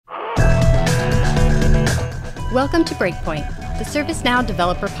Welcome to Breakpoint, the ServiceNow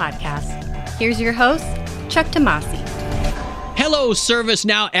Developer Podcast. Here's your host, Chuck Tomasi. Hello,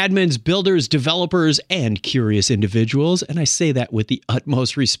 ServiceNow admins, builders, developers, and curious individuals, and I say that with the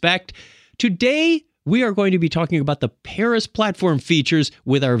utmost respect. Today, we are going to be talking about the Paris platform features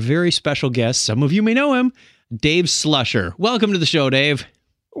with our very special guest. Some of you may know him, Dave Slusher. Welcome to the show, Dave.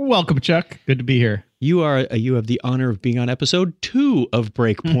 Welcome, Chuck. Good to be here. You have the honor of being on episode 2 of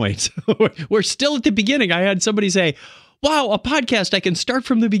Breakpoint. We're still at the beginning. I had somebody say, wow, a podcast, I can start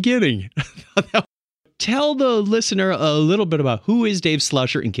from the beginning. Tell the listener a little bit about who is Dave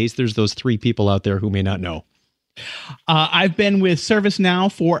Slusher in case there's those 3 people out there who may not know. I've been with ServiceNow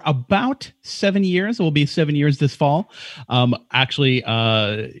for about 7 years. It will be 7 years this fall. Chuck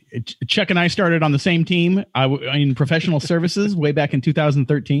and I started on the same team in professional services way back in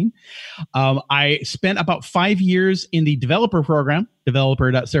 2013. I spent about 5 years in the developer program,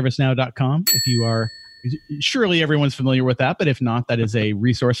 developer.servicenow.com. If you are, surely everyone's familiar with that, but if not, that is a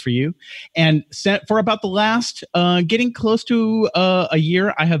resource for you. And for about the last, getting close to a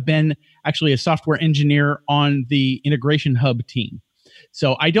year, I have been actually a software engineer on the Integration Hub team.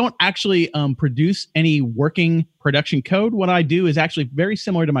 So I don't actually produce any working production code. What I do is actually very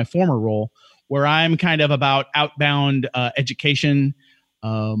similar to my former role, where I'm kind of about outbound education,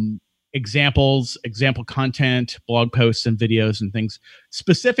 example content, blog posts and videos and things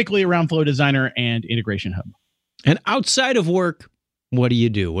specifically around Flow Designer and Integration Hub. And outside of work, what do you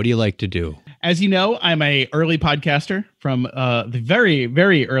do? What do you like to do? As you know, I'm an early podcaster from the very,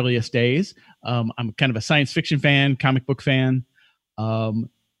 very earliest days. I'm kind of a science fiction fan, comic book fan. I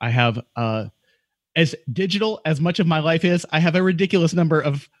have, as digital as much of my life is, I have a ridiculous number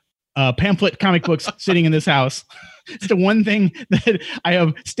of pamphlet comic books sitting in this house. It's the one thing that I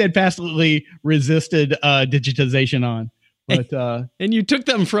have steadfastly resisted digitization on. But, and you took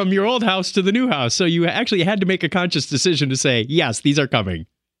them from your old house to the new house. So you actually had to make a conscious decision to say, yes, these are coming.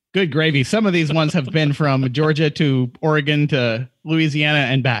 Good gravy. Some of these ones have been from Georgia to Oregon to Louisiana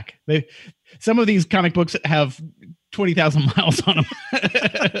and back. Some of these comic books have 20,000 miles on them.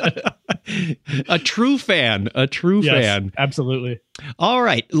 A true fan. Yes, absolutely. All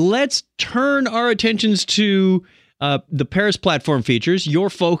right. Let's turn our attentions to the Paris platform features. Your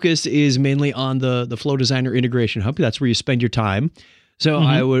focus is mainly on the Flow Designer Integration Hub. That's where you spend your time.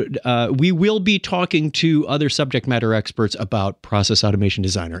 So we will be talking to other subject matter experts about Process Automation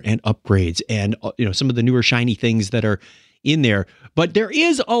Designer and upgrades and some of the newer shiny things that are in there. But there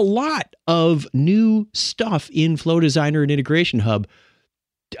is a lot of new stuff in Flow Designer and Integration Hub.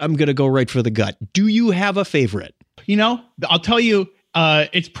 I'm going to go right for the gut. Do you have a favorite? I'll tell you,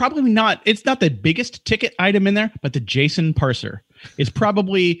 it's not the biggest ticket item in there, but the JSON parser is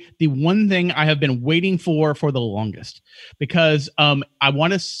probably the one thing I have been waiting for the longest, because I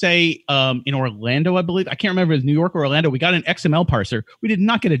want to say in Orlando, I believe, I can't remember if it was New York or Orlando, we got an XML parser. We did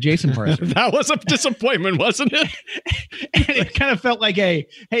not get a JSON parser. That was a disappointment, wasn't it? And it kind of felt like hey,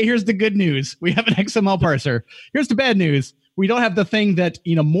 here's the good news. We have an XML parser. Here's the bad news. We don't have the thing that,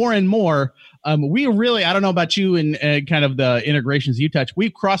 more and more, we really, I don't know about you and kind of the integrations you touch,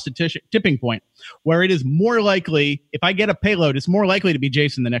 we've crossed a tipping point where it is more likely, if I get a payload, it's more likely to be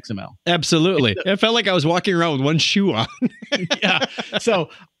JSON than XML. Absolutely. It felt like I was walking around with one shoe on. Yeah. So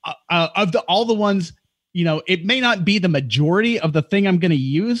of all the ones, it may not be the majority of the thing I'm going to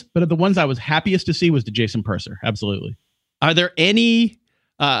use, but of the ones I was happiest to see was the JSON parser. Absolutely. Are there any...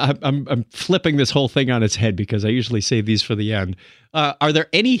 I'm flipping this whole thing on its head because I usually save these for the end. Are there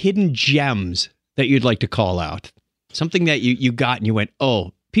any hidden gems that you'd like to call out? Something that you got and you went,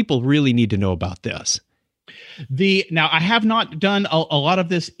 oh, people really need to know about this. Now, I have not done a lot of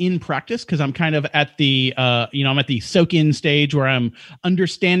this in practice because I'm kind of at the, I'm at the soak-in stage where I'm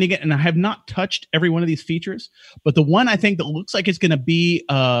understanding it, and I have not touched every one of these features. But the one I think that looks like it's going to be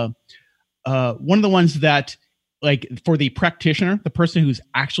one of the ones that, like, for the practitioner, the person who's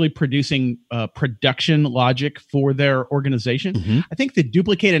actually producing production logic for their organization, I think the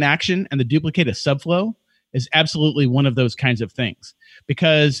duplicate an action and the duplicate a subflow is absolutely one of those kinds of things.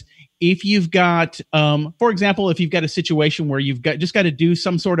 Because if you've got, for example, if you've got a situation where you've just got to do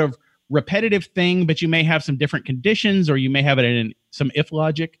some sort of repetitive thing, but you may have some different conditions, or you may have it in some if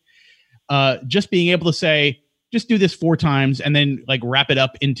logic, just being able to say, just do this 4 times and then like wrap it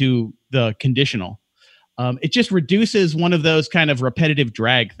up into the conditional. It just reduces one of those kind of repetitive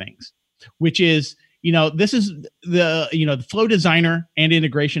drag things, which is, this is the Flow Designer and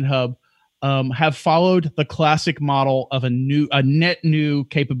Integration Hub have followed the classic model of a net new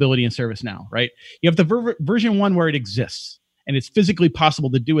capability in ServiceNow, right? You have the version 1 where it exists and it's physically possible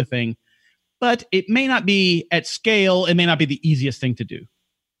to do a thing, but it may not be at scale. It may not be the easiest thing to do.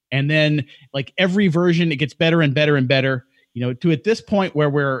 And then like every version, it gets better and better and better, to at this point where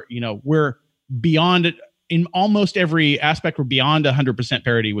we're beyond, in almost every aspect, we're beyond 100%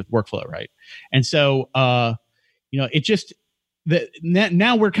 parity with workflow, right? And so, it just,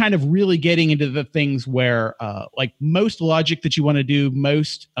 now we're kind of really getting into the things where like most logic that you want to do,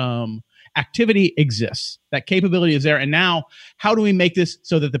 most activity exists. That capability is there. And now how do we make this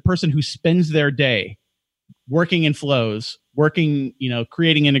so that the person who spends their day working in flows, working,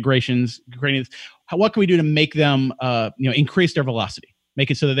 creating integrations, what can we do to make them, increase their velocity,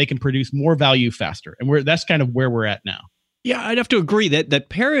 make it so that they can produce more value faster? And that's kind of where we're at now. Yeah, I'd have to agree that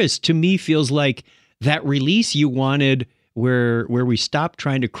Paris to me feels like that release you wanted, where we stop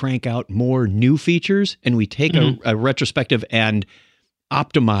trying to crank out more new features and we take a retrospective and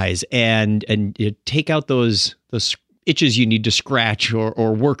optimize and take out those itches you need to scratch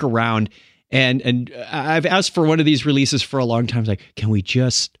or work around. And I've asked for one of these releases for a long time. It's like, can we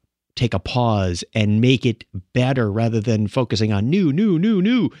just take a pause and make it better rather than focusing on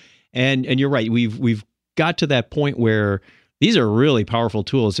new? And you're right. We've got to that point where these are really powerful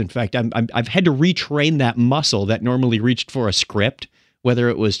tools. In fact, I've had to retrain that muscle that normally reached for a script, whether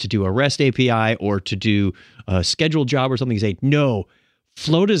it was to do a REST API or to do a scheduled job or something. Say, no,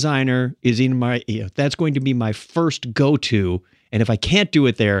 Flow Designer is in my, that's going to be my first go-to. And if I can't do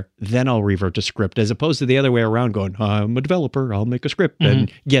it there, then I'll revert to script, as opposed to the other way around going, I'm a developer, I'll make a script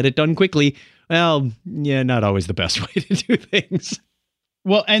and get it done quickly. Well, yeah, not always the best way to do things.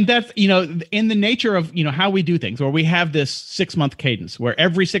 Well, and that's, in the nature of, how we do things, where we have this 6-month cadence where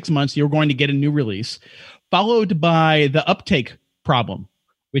every 6 months you're going to get a new release, followed by the uptake problem,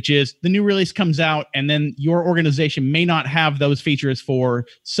 which is the new release comes out and then your organization may not have those features for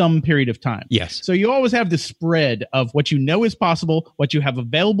some period of time. Yes. So you always have this spread of what is possible, what you have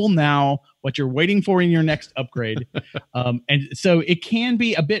available now, what you're waiting for in your next upgrade. And so it can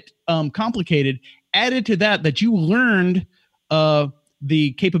be a bit complicated. Added to that you learned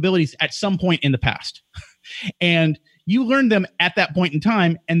the capabilities at some point in the past. And you learned them at that point in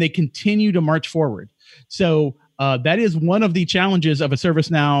time, and they continue to march forward. So that is one of the challenges of a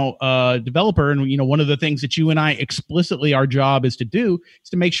ServiceNow developer. And, one of the things that you and I explicitly, our job is to do is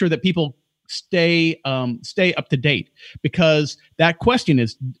to make sure that people stay up to date, because that question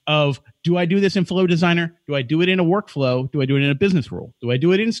is of, do I do this in Flow Designer? Do I do it in a workflow? Do I do it in a business rule? Do I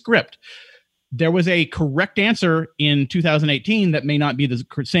do it in script? There was a correct answer in 2018 that may not be the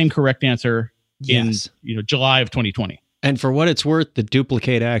same correct answer in July of 2020. And for what it's worth, the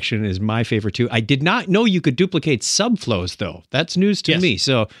duplicate action is my favorite too. I did not know you could duplicate subflows, though. That's news to me.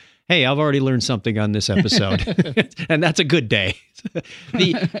 So, hey, I've already learned something on this episode, and that's a good day.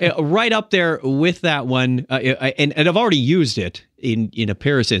 Right up there with that one, and I've already used it in a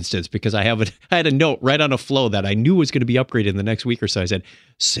Paris instance, because I had a note right on a flow that I knew was going to be upgraded in the next week or so. I said,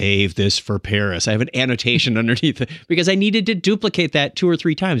 save this for Paris. I have an annotation underneath it because I needed to duplicate that 2 or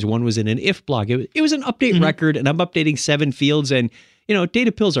 3 times. One was in an if block. It was an update record, and I'm updating 7 fields. And,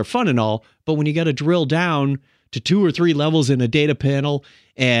 data pills are fun and all, but when you got to drill down to 2 or 3 levels in a data panel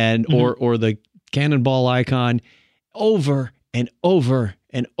and or the cannonball icon over and over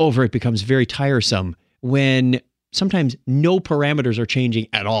and over, it becomes very tiresome when sometimes no parameters are changing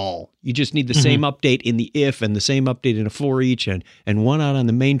at all. You just need the same update in the if and the same update in a for each and one out on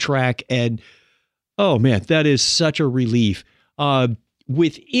the main track. And oh man, that is such a relief.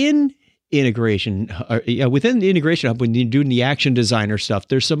 Within integration, within the integration hub, when you're doing the action designer stuff,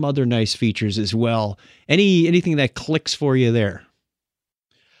 there's some other nice features as well. Anything that clicks for you there?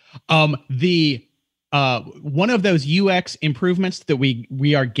 One of those UX improvements that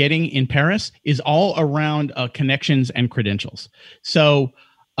we are getting in Paris is all around connections and credentials. So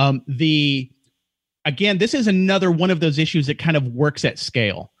again, this is another one of those issues that kind of works at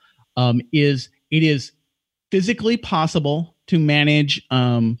scale. It is physically possible to manage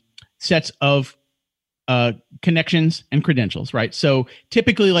sets of connections and credentials, right? So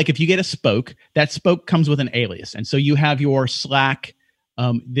typically, like if you get a spoke, that spoke comes with an alias. And so you have your Slack,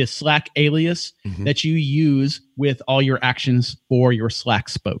 this Slack alias that you use with all your actions for your Slack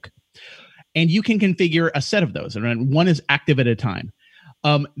spoke. And you can configure a set of those, and one is active at a time.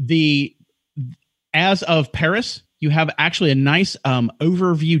 As of Paris, you have actually a nice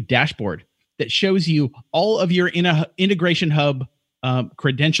overview dashboard that shows you all of your integration hub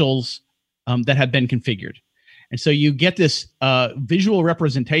credentials that have been configured. And so you get this visual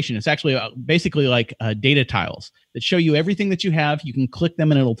representation. It's actually basically like data tiles that show you everything that you have. You can click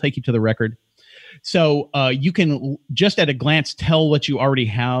them and it'll take you to the record. So you can just at a glance tell what you already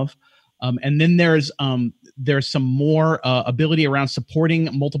have. And then there's some more ability around supporting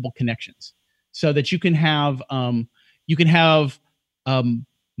multiple connections, so that you can have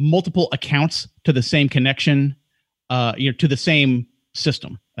multiple accounts to the same connection, to the same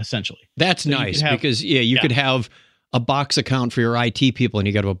system, essentially. That's nice because you could have a box account for your IT people and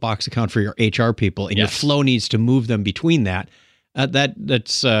you got to have a box account for your HR people, and your flow needs to move them between that.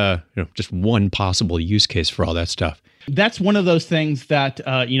 That's just one possible use case for all that stuff. That's one of those things that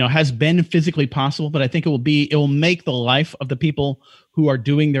has been physically possible, but I think it will make the life of the people who are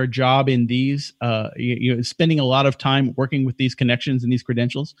doing their job in these, spending a lot of time working with these connections and these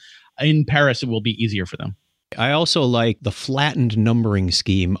credentials in Paris, it will be easier for them. I also like the flattened numbering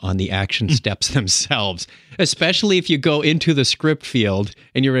scheme on the action steps themselves, especially if you go into the script field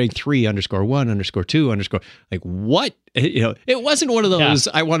and you're writing 3_1_2_, like what? It wasn't one of those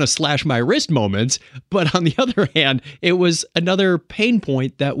I want to slash my wrist moments, but on the other hand, it was another pain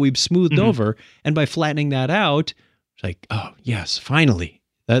point that we've smoothed over. And by flattening that out, it's like, oh yes, finally.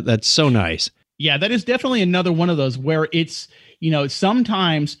 That's so nice. Yeah, that is definitely another one of those where it's,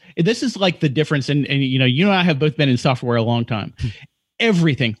 sometimes this is like the difference. And you and I have both been in software a long time.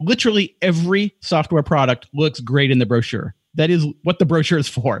 Everything, literally every software product looks great in the brochure. That is what the brochure is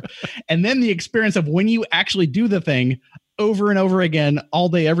for. And then the experience of when you actually do the thing over and over again, all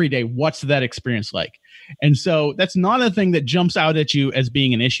day, every day, what's that experience like? And so that's not a thing that jumps out at you as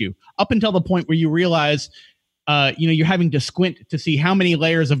being an issue up until the point where you realize, you're having to squint to see how many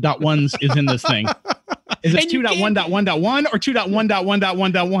layers of .1s is in this thing. Is it 2.1.1.1 or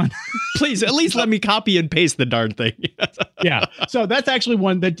 2.1.1.1.1? Please, at least let me copy and paste the darn thing. Yeah. So that's actually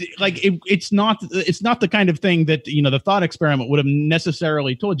one that it's not the kind of thing that, the thought experiment would have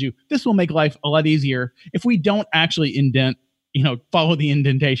necessarily told you. This will make life a lot easier if we don't actually indent, follow the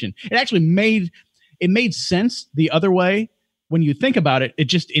indentation. It actually made sense the other way. When you think about it, it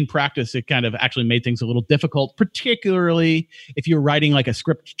just in practice, it kind of actually made things a little difficult, particularly if you're writing like a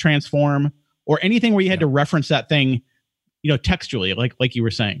script transform or anything where you had to reference that thing, textually, like you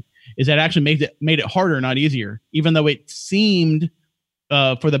were saying, is that actually made it harder, not easier, even though it seemed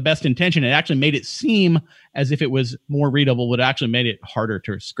for the best intention, it actually made it seem as if it was more readable, but it actually made it harder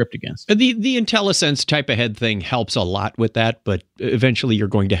to script against. The IntelliSense type ahead thing helps a lot with that, but eventually you're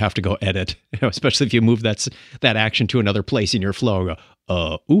going to have to go edit, especially if you move that action to another place in your flow.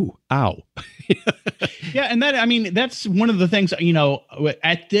 Go, ooh, ow. Yeah, and that's one of the things,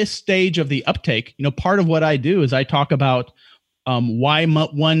 at this stage of the uptake, part of what I do is I talk about why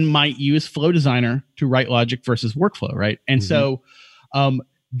one might use Flow Designer to write logic versus workflow, right? And so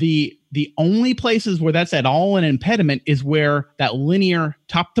the only places where that's at all an impediment is where that linear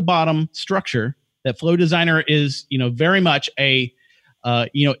top to bottom structure that Flow Designer is, very much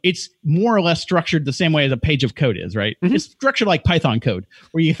it's more or less structured the same way as a page of code is, right? It's structured like Python code,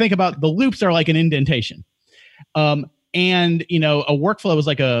 where you think about the loops are like an indentation. And, a workflow is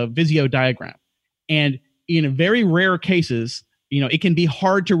like a Visio diagram. And in very rare cases, it can be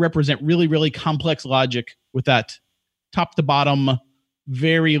hard to represent really, really complex logic with that top to bottom,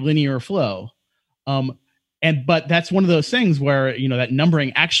 very linear flow. But that's one of those things where, that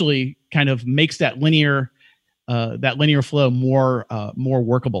numbering actually kind of makes that linear flow more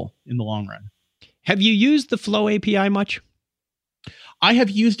workable in the long run. Have you used the Flow API much? I have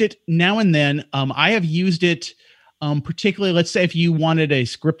used it now and then. I have used it particularly, let's say if you wanted a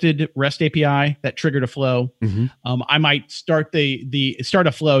scripted REST API that triggered a flow, I might start start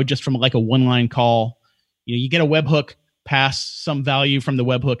a flow just from like a one-line call. You get a webhook, pass some value from the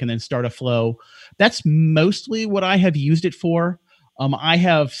webhook, and then start a flow. That's mostly what I have used it for. I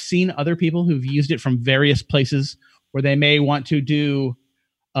have seen other people who've used it from various places where they may want to do,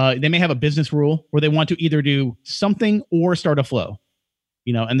 they may have a business rule where they want to either do something or start a flow,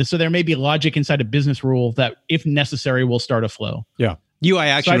 and so there may be logic inside a business rule that, if necessary, will start a flow. Yeah. UI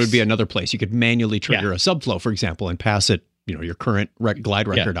action would be another place. You could manually trigger a subflow, for example, and pass it, your current glide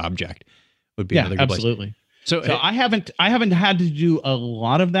record object would be another good place. Absolutely. So I haven't had to do a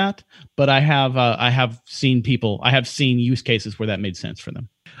lot of that, but I have seen use cases where that made sense for them.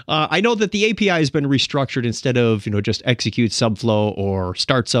 I know that the API has been restructured. Instead of just execute subflow or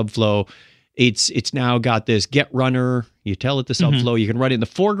start subflow, it's now got this get runner. You tell it the subflow. You can run it in the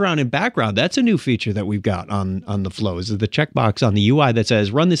foreground and background. That's a new feature that we've got on the flows. Is the checkbox on the UI that says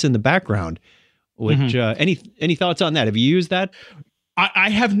run this in the background. Which any thoughts on that? Have you used that? I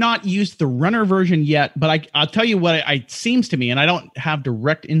have not used the runner version yet, but I'll tell you what it seems to me, and I don't have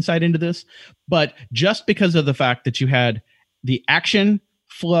direct insight into this, but just because of the fact that you had the action,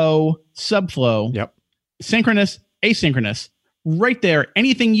 flow, subflow, synchronous, asynchronous, right there,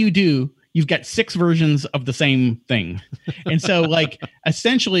 anything you do, you've got 6 versions of the same thing. And so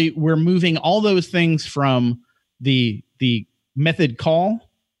essentially we're moving all those things from the method call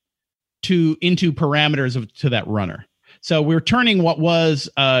into parameters to that runner. So we're turning what was,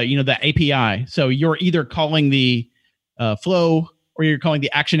 the API. So you're either calling the flow, or you're calling the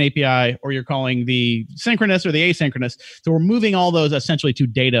action API, or you're calling the synchronous or the asynchronous. So we're moving all those essentially to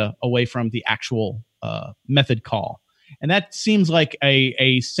data away from the actual method call. And that seems like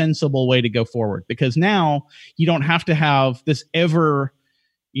a sensible way to go forward, because now you don't have to have this ever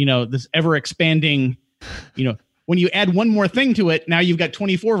expanding, when you add one more thing to it, now you've got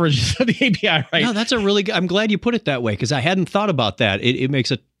 24 versions of the API, right? No, that's a really good, I'm glad you put it that way, because I hadn't thought about that. It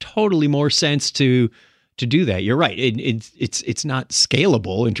makes a totally more sense to do that. You're right. It's not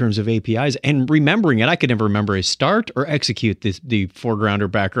scalable in terms of APIs. And remembering it, I could never remember a start or execute the foreground or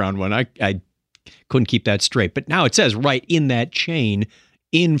background one. I couldn't keep that straight. But now it says right in that chain,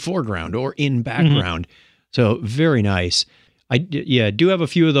 in foreground or in background. So very nice. I do have a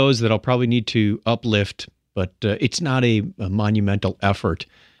few of those that I'll probably need to uplift, but it's not a monumental effort.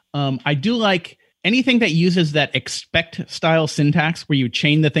 I do like anything that uses that expect style syntax where you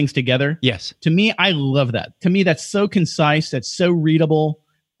chain the things together. Yes. To me, I love that. To me, that's so concise, that's so readable,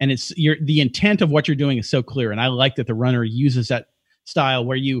 and the intent of what you're doing is so clear. And I like that the runner uses that style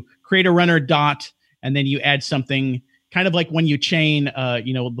where you create a runner dot and then you add something, kind of like when you chain,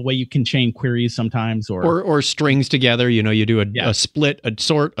 the way you can chain queries sometimes, or strings together. You do a split, a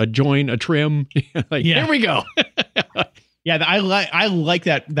sort, a join, a trim. Here we go. Yeah, I like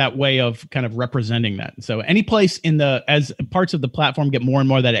that way of kind of representing that. So any place as parts of the platform get more and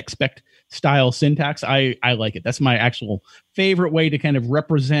more of that expect style syntax, I like it. That's my actual favorite way to kind of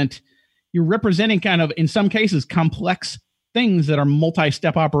represent. You're representing kind of, in some cases, complex things that are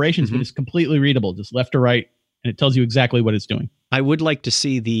multi-step operations, but it's completely readable, just left to right, and it tells you exactly what it's doing. I would like to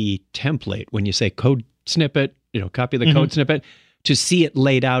see the template when you say code snippet, copy the code snippet, to see it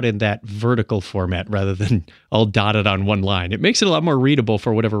laid out in that vertical format rather than all dotted on one line. It makes it a lot more readable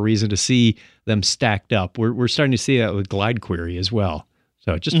for whatever reason to see them stacked up. We're starting to see that with Glide Query as well.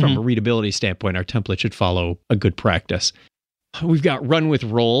 So just from a readability standpoint, our template should follow a good practice. We've got run with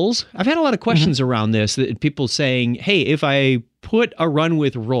roles. I've had a lot of questions around this, that people saying, hey, if I put a run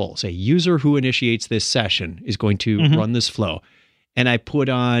with roles, a user who initiates this session is going to run this flow, and I put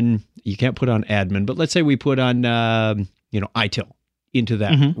on, you can't put on admin, but let's say we put on, ITIL into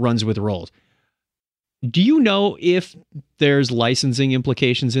that runs with roles. Do you know if there's licensing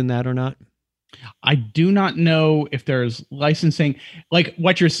implications in that or not? I do not know if there's licensing. Like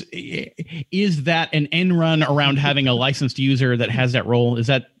is that an end run around having a licensed user that has that role?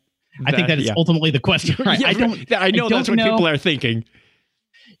 I think that is ultimately the question. Right? I know that's what people are thinking.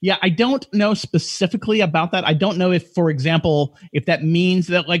 Yeah, I don't know specifically about that. I don't know if, for example, if that means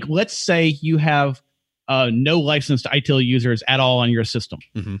that, like, let's say you have no licensed ITIL users at all on your system.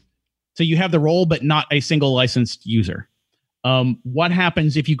 So you have the role, but not a single licensed user. What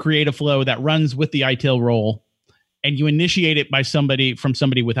happens if you create a flow that runs with the ITIL role and you initiate it by somebody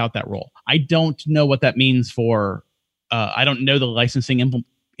without that role? I don't know what that means for. I don't know the licensing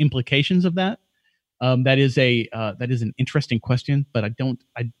implications of that. That is an interesting question, but I don't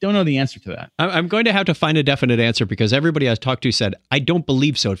know the answer to that. I'm going to have to find a definite answer, because everybody I've talked to said, I don't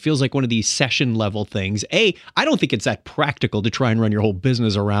believe so. It feels like one of these session level things. I don't think it's that practical to try and run your whole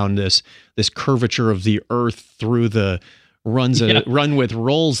business around this curvature of the earth through the run with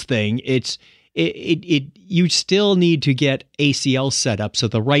roles thing. You still need to get ACL set up so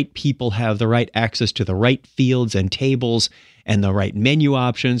the right people have the right access to the right fields and tables and the right menu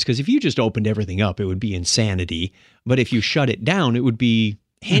options. Because if you just opened everything up, it would be insanity. But if you shut it down, it would be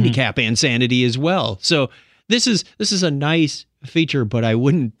handicap insanity as well. So this is a nice feature, but I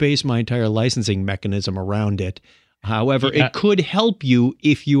wouldn't base my entire licensing mechanism around it. However, it could help you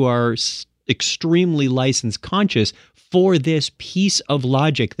if you are extremely license conscious for this piece of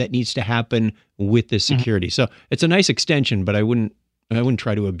logic that needs to happen with this security. So it's a nice extension, but I wouldn't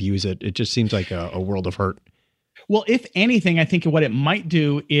try to abuse it. It just seems like a world of hurt. Well, if anything, I think what it might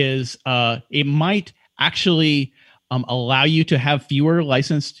do is it might actually allow you to have fewer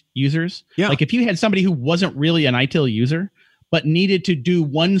licensed users. Yeah. Like if you had somebody who wasn't really an ITIL user, but needed to do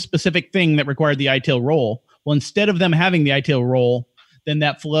one specific thing that required the ITIL role, well, instead of them having the ITIL role, then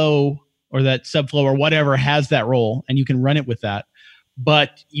that flow or that subflow or whatever has that role, and you can run it with that.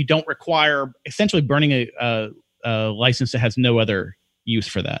 But you don't require essentially burning a license that has no other use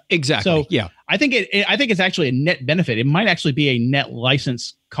for that. Exactly. So yeah, I think it's actually a net benefit. It might actually be a net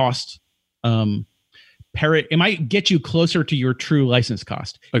license cost. It might get you closer to your true license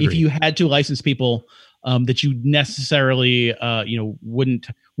cost. Agreed. If you had to license people that you necessarily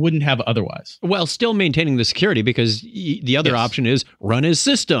wouldn't have otherwise. Well, still maintaining the security, because the other option is run as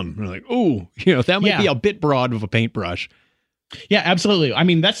system. We're like, that might be a bit broad of a paintbrush. Yeah, absolutely. I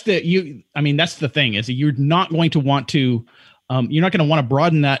mean, that's the thing is that you're not going to want to, you're not going to want to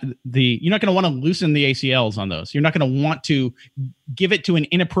broaden you're not going to want to loosen the ACLs on those. You're not going to want to give it to an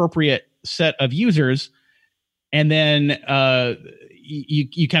inappropriate set of users. And then,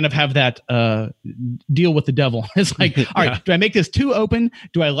 you kind of have that deal with the devil. It's like, all right, do I make this too open?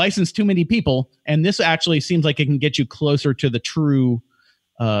 Do I license too many people? And this actually seems like it can get you closer to the true,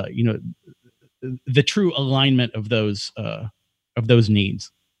 the true alignment of those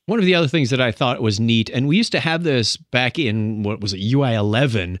needs. One of the other things that I thought was neat, and we used to have this back in, what was it, UI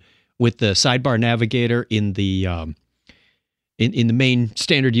 11, with the sidebar navigator in the in the main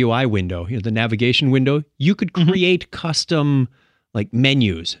standard UI window, the navigation window. You could create custom like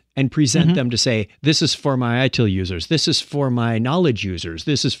menus and present them to say, this is for my ITIL users, this is for my knowledge users,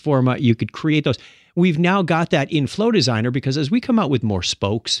 this is for my, you could create those. We've now got that in Flow Designer because as we come out with more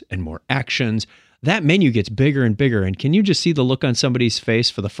spokes and more actions, that menu gets bigger and bigger. And can you just see the look on somebody's face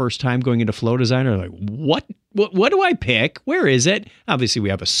for the first time going into Flow Designer? Like, what do I pick? Where is it? Obviously, we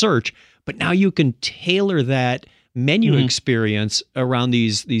have a search, but now you can tailor that menu experience around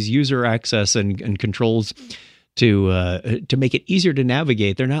these user access and controls to make it easier to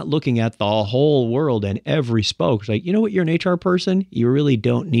navigate. They're not looking at the whole world and every spoke. It's like, you know what, you're an HR person, you really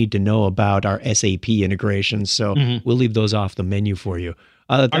don't need to know about our SAP integrations, so we'll leave those off the menu for you.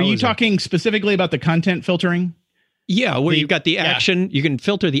 Are you talking specifically about the content filtering? Yeah, where you've got the action, you can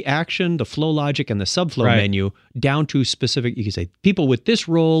filter the action, the flow logic, and the subflow menu down to specific. You can say, people with this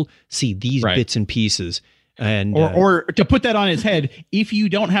role see these bits and pieces. And or to put that on its head, if you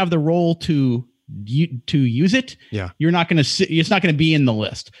don't have the role to use it, you're not going to it's not going to be in the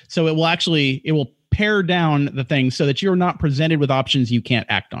list. So it will pare down the things so that you're not presented with options you can't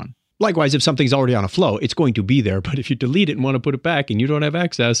act on. Likewise, if something's already on a flow, it's going to be there. But if you delete it and want to put it back and you don't have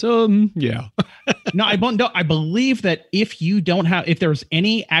access, yeah. No, I believe that if there's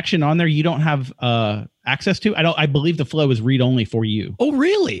any action on there you don't have access to, I believe the flow is read only for you. Oh,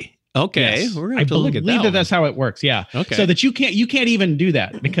 really? Okay, yes. We're gonna have to look at that. That's how it works. Yeah. Okay. So that you can't even do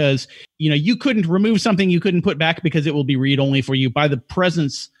that because you couldn't remove something you couldn't put back because it will be read only for you by the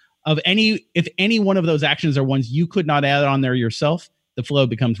presence of if any one of those actions are ones you could not add on there yourself. The flow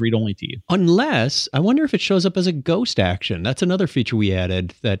becomes read only to you. Unless, I wonder if it shows up as a ghost action. That's another feature we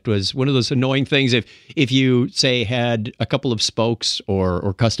added. That was one of those annoying things. If you say had a couple of spokes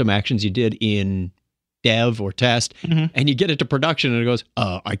or custom actions you did in dev or test, and you get it to production and it goes,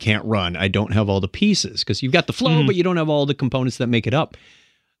 I can't run. I don't have all the pieces because you've got the flow, but you don't have all the components that make it up.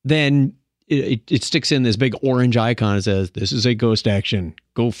 Then it sticks in this big orange icon that says, this is a ghost action.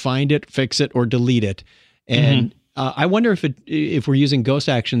 Go find it, fix it, or delete it. And I wonder if we're using ghost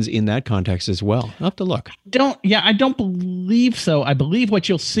actions in that context as well. I'll have to look. I don't believe so. I believe what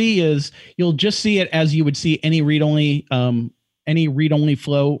you'll see is you'll just see it as you would see any read-only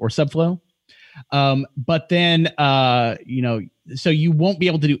flow or subflow. But then, so you won't be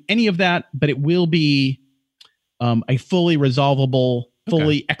able to do any of that, but it will be a fully resolvable,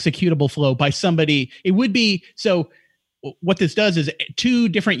 fully executable flow by somebody. It would be, so what this does is two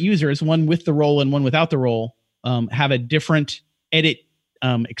different users, one with the role and one without the role, have a different edit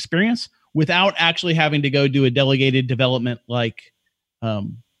experience without actually having to go do a delegated development like,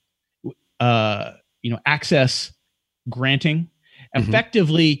 access granting.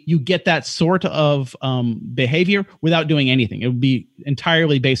 Effectively, you get that sort of behavior without doing anything. It would be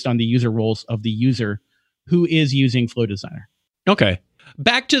entirely based on the user roles of the user who is using Flow Designer. Okay.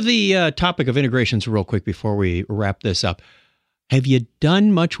 Back to the topic of integrations real quick before we wrap this up. Have you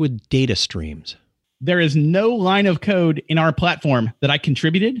done much with data streams? There is no line of code in our platform that I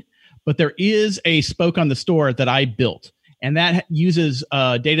contributed, but there is a spoke on the store that I built, and that uses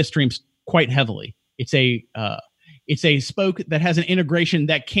data streams quite heavily. It's a spoke that has an integration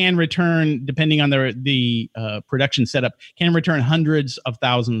that can return, depending on the production setup, can return hundreds of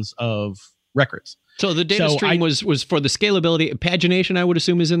thousands of records. So the data stream was for the scalability. Pagination, I would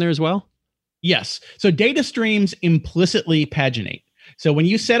assume, is in there as well? Yes. So data streams implicitly paginate. So when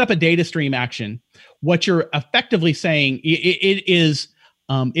you set up a data stream action, what you're effectively saying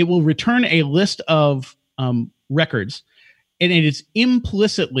it will return a list of records, and it is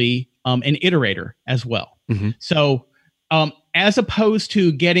implicitly an iterator as well. So as opposed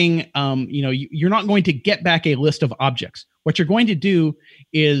to getting, you're not going to get back a list of objects. What you're going to do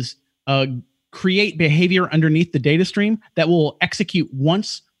is create behavior underneath the data stream that will execute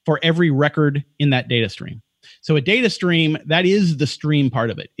once for every record in that data stream. So a data stream, that is the stream part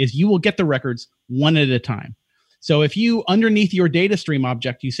of it, is you will get the records one at a time. So if you, underneath your data stream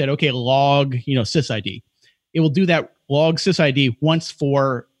object, you said, okay, log, sysid, it will do that log sysid once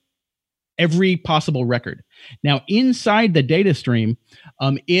for every possible record. Now, inside the data stream,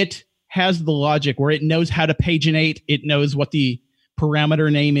 it has the logic where it knows how to paginate. It knows what the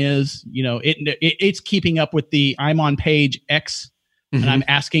parameter name is. It's keeping up with the I'm on page X and I'm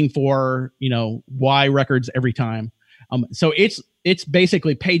asking for, Y records every time. So it's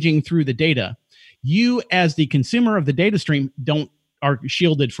basically paging through the data. You, as the consumer of the data stream, are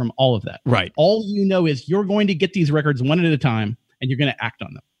shielded from all of that. Right. All you know is you're going to get these records one at a time and you're going to act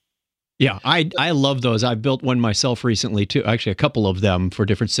on them. Yeah, I love those. I built one myself recently too, actually a couple of them for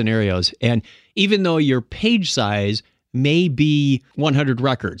different scenarios. And even though your page size may be 100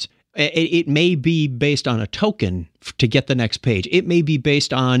 records, it may be based on a token to get the next page. It may be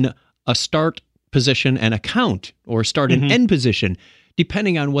based on a start position and a count, or start and end position.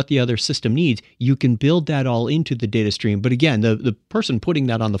 Depending on what the other system needs, you can build that all into the data stream. But again, the person putting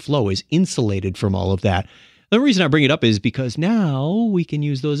that on the flow is insulated from all of that. The reason I bring it up is because now we can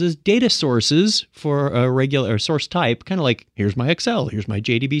use those as data sources for a regular source type, kind of like, here's my Excel, here's my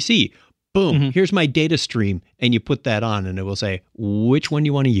JDBC. Boom, here's my data stream. And you put that on and it will say, which one do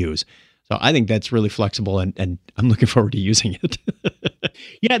you want to use? So I think that's really flexible and I'm looking forward to using it.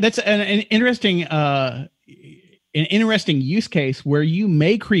 Yeah, that's an interesting use case where you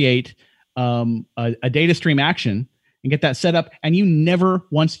may create a data stream action and get that set up, and you never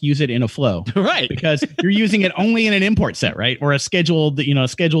once use it in a flow, Right? Because you're using it only in an import set, right? Or a scheduled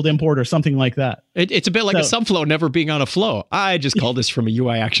import or something like that. It's a bit like a subflow never being on a flow. I just call this from a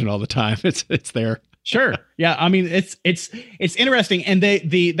UI action all the time. It's there. Sure. Yeah. I mean, it's interesting, and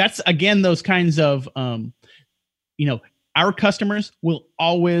that's again those kinds of our customers will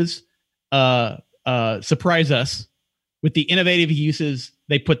always surprise us with the innovative uses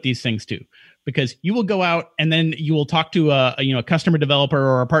they put these things to, because you will go out and then you will talk to a customer developer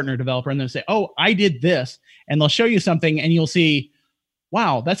or a partner developer, and they'll say, oh, I did this, and they'll show you something and you'll see,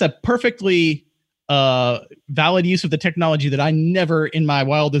 wow, that's a perfectly valid use of the technology that I never in my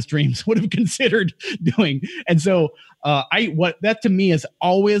wildest dreams would have considered doing. And so what that to me is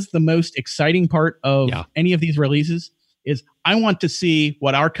always the most exciting part of any of these releases is I want to see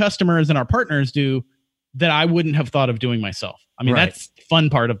what our customers and our partners do that I wouldn't have thought of doing myself. I mean, that's the fun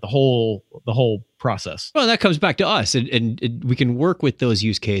part of the whole process. Well, that comes back to us, and we can work with those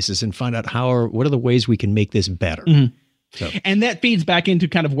use cases and find out what are the ways we can make this better. So. And that feeds back into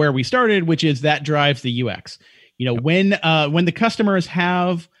kind of where we started, which is that drives the UX. When the customers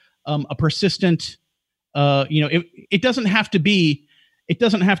have a persistent, it doesn't have to be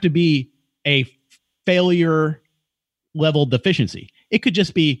a failure level deficiency. It could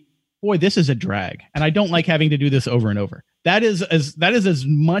just be, boy, this is a drag, and I don't like having to do this over and over. That is as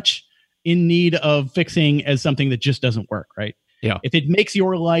much in need of fixing as something that just doesn't work, right? Yeah. If it makes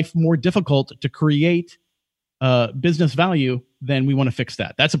your life more difficult to create business value, then we want to fix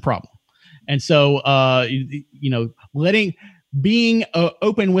that. That's a problem. And so, being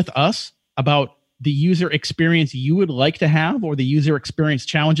open with us about the user experience you would like to have, or the user experience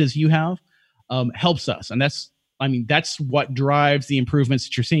challenges you have, helps us. And that's what drives the improvements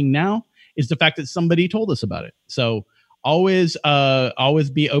that you're seeing now, is the fact that somebody told us about it. So always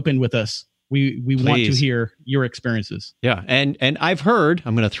be open with us. We want to hear your experiences. Yeah. And I've heard,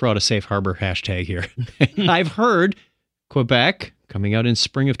 I'm going to throw out a safe harbor hashtag here. I've heard Quebec, coming out in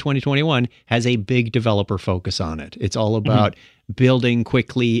spring of 2021, has a big developer focus on it. It's all about building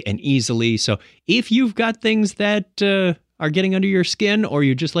quickly and easily. So if you've got things that are getting under your skin, or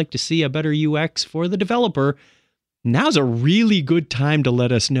you just like to see a better UX for the developer, now's a really good time to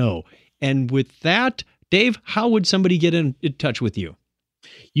let us know. And with that, Dave, how would somebody get in touch with you?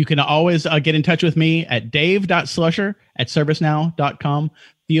 You can always get in touch with me at dave.slusher@servicenow.com.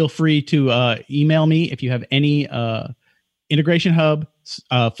 Feel free to email me if you have any Integration Hub,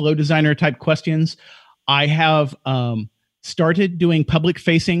 Flow Designer type questions. I have started doing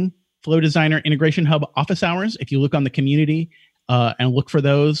public-facing Flow Designer Integration Hub office hours. If you look on the community and look for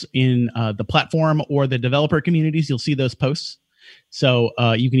those in the platform or the developer communities, you'll see those posts. So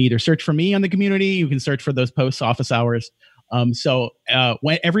you can either search for me on the community, you can search for those posts, office hours.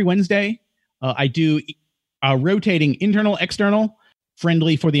 Every Wednesday, I do rotating internal, external,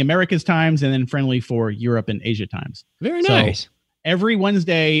 friendly for the Americas times, and then friendly for Europe and Asia times. Very nice. So every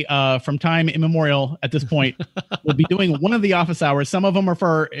Wednesday from time immemorial at this point, we'll be doing one of the office hours. Some of them are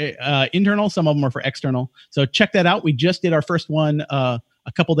for internal, some of them are for external. So check that out. We just did our first one a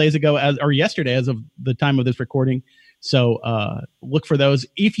couple days ago, or yesterday as of the time of this recording. So look for those.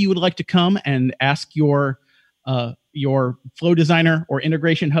 If you would like to come and ask your Flow Designer or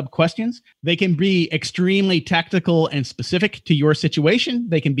Integration Hub questions, they can be extremely tactical and specific to your situation.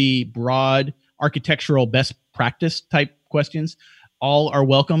 They can be broad architectural best practice type questions. all are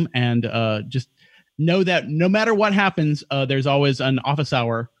welcome, and just know that no matter what happens, there's always an office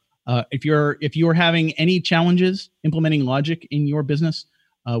hour. If you're having any challenges implementing Logic in your business,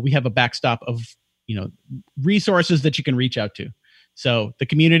 we have a backstop of resources that you can reach out to. So the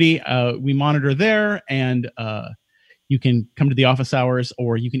community, we monitor there, and you can come to the office hours,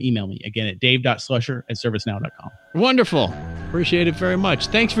 or you can email me again at dave.slusher@servicenow.com. Wonderful. Appreciate it very much.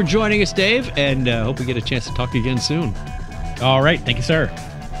 Thanks for joining us, Dave, and hope we get a chance to talk to you again soon. All right. Thank you, sir.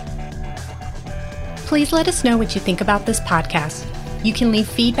 Please let us know what you think about this podcast. You can leave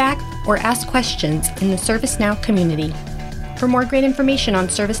feedback or ask questions in the ServiceNow community. For more great information on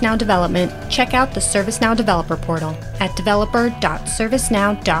ServiceNow development, check out the ServiceNow Developer Portal at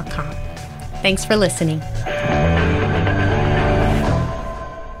developer.servicenow.com. Thanks for listening.